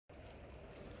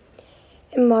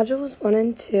In modules 1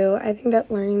 and 2, I think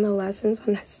that learning the lessons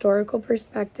on historical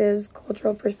perspectives,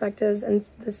 cultural perspectives, and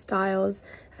the styles,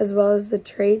 as well as the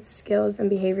traits, skills, and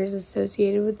behaviors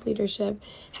associated with leadership,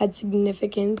 had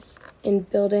significance in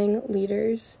building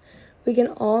leaders. We can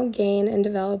all gain and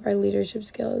develop our leadership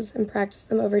skills and practice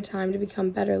them over time to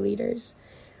become better leaders.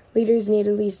 Leaders need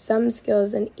at least some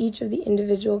skills in each of the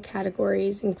individual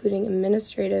categories, including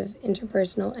administrative,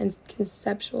 interpersonal, and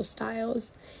conceptual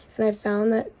styles. And I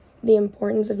found that the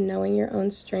importance of knowing your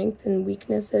own strengths and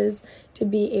weaknesses to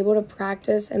be able to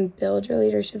practice and build your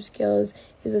leadership skills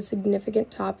is a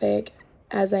significant topic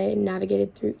as I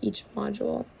navigated through each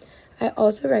module. I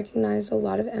also recognized a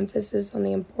lot of emphasis on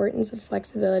the importance of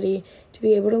flexibility to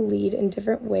be able to lead in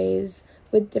different ways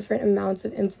with different amounts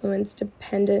of influence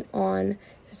dependent on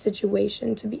the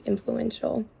situation to be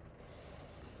influential.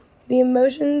 The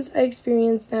emotions I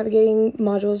experienced navigating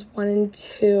modules 1 and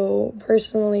 2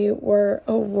 personally were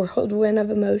a whirlwind of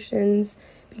emotions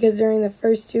because during the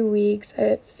first 2 weeks,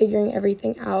 figuring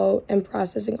everything out and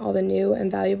processing all the new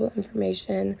and valuable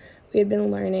information we had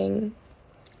been learning,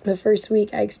 the first week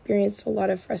I experienced a lot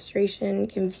of frustration,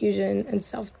 confusion, and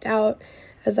self-doubt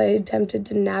as I attempted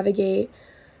to navigate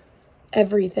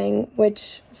everything,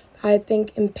 which I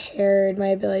think impaired my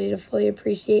ability to fully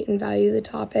appreciate and value the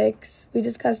topics we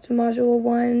discussed in Module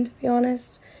 1, to be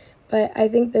honest. But I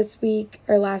think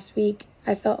last week,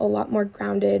 I felt a lot more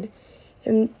grounded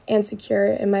and secure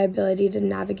in my ability to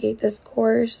navigate this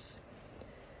course,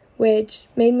 which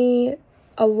made me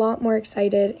a lot more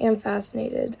excited and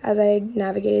fascinated as I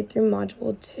navigated through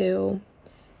Module 2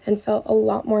 and felt a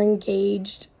lot more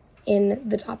engaged in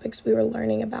the topics we were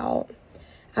learning about.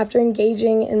 After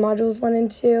engaging in modules 1 and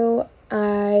 2,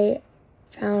 I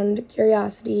found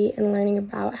curiosity in learning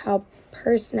about how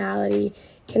personality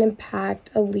can impact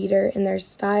a leader in their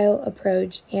style,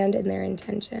 approach, and in their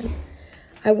intention.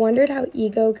 I wondered how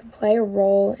ego could play a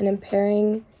role in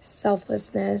impairing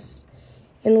selflessness.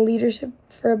 In Leadership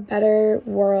for a Better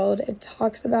World, it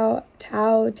talks about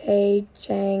Tao Te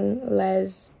Chang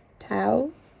Les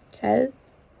Tao Te.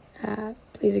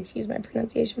 Please excuse my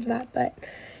pronunciation for that, but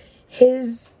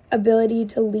his ability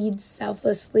to lead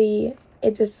selflessly,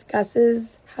 it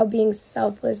discusses how being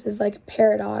selfless is like a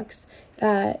paradox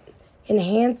that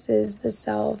enhances the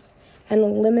self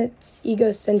and limits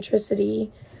egocentricity,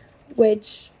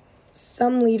 which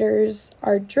some leaders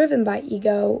are driven by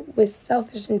ego with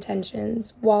selfish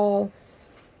intentions, while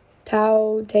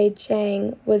Tao Te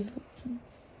Chang was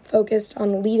focused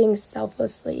on leading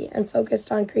selflessly and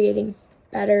focused on creating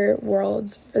better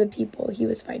worlds for the people he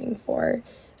was fighting for.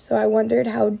 So I wondered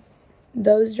how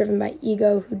those driven by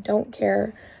ego who don't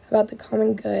care about the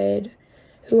common good,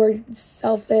 who are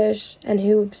selfish, and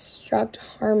who obstruct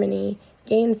harmony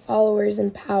gain followers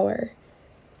and power.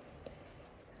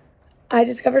 I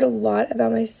discovered a lot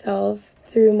about myself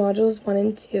through modules 1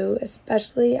 and 2,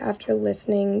 especially after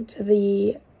listening to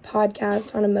the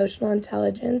podcast on emotional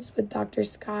intelligence with Dr.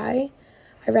 Sky.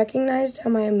 I recognized how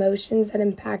my emotions had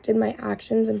impacted my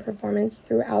actions and performance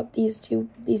throughout these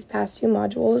past two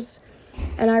modules,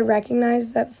 and I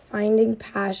recognized that finding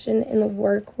passion in the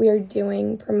work we are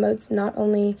doing promotes not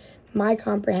only my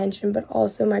comprehension but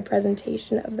also my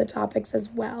presentation of the topics as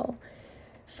well.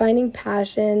 Finding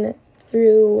passion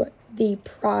through the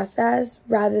process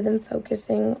rather than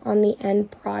focusing on the end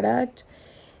product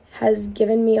has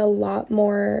given me a lot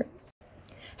more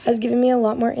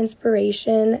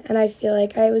inspiration, and I feel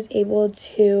like I was able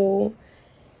to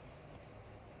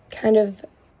kind of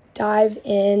dive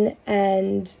in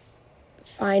and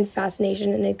find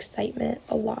fascination and excitement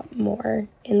a lot more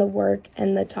in the work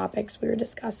and the topics we were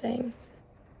discussing.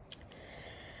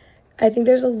 I think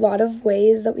there's a lot of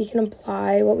ways that we can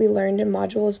apply what we learned in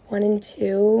modules 1 and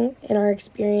 2 in our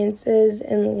experiences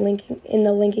in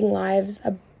the Linking Lives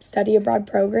Study Abroad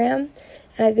program.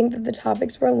 And I think that the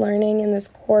topics we're learning in this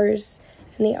course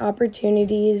and the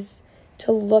opportunities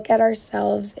to look at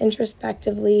ourselves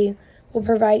introspectively will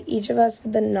provide each of us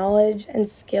with the knowledge and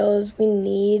skills we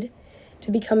need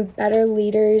to become better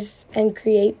leaders and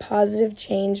create positive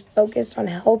change focused on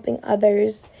helping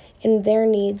others in their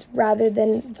needs rather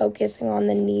than focusing on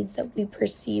the needs that we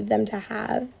perceive them to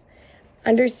have.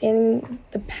 Understanding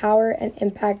the power and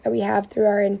impact that we have through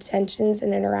our intentions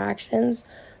and interactions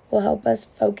will help us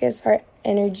focus our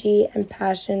energy and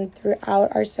passion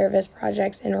throughout our service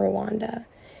projects in Rwanda,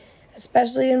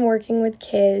 especially in working with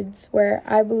kids, where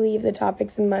I believe the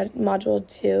topics in Module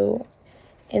 2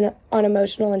 on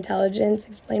emotional intelligence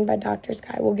explained by Dr.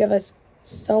 Sky will give us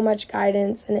so much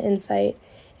guidance and insight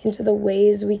into the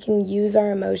ways we can use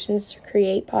our emotions to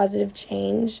create positive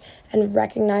change and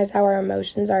recognize how our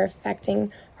emotions are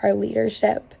affecting our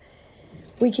leadership.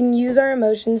 We can use our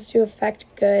emotions to affect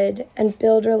good and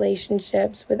build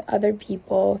relationships with other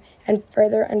people and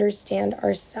further understand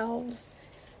ourselves.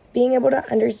 Being able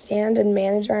to understand and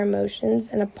manage our emotions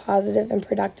in a positive and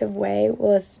productive way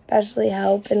will especially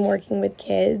help in working with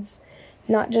kids,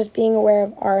 not just being aware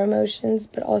of our emotions,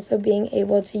 but also being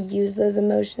able to use those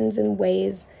emotions in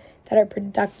ways that are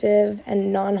productive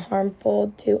and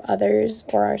non-harmful to others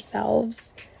or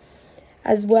ourselves,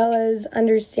 as well as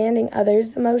understanding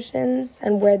others' emotions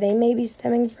and where they may be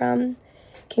stemming from,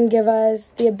 can give us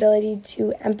the ability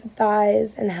to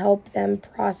empathize and help them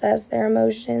process their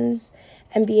emotions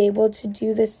and be able to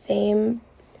do the same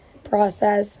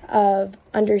process of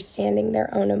understanding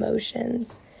their own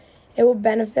emotions. It will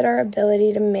benefit our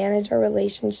ability to manage our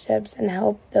relationships and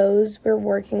help those we're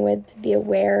working with to be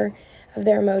aware of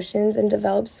their emotions and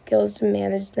develop skills to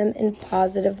manage them in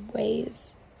positive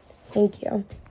ways. Thank you.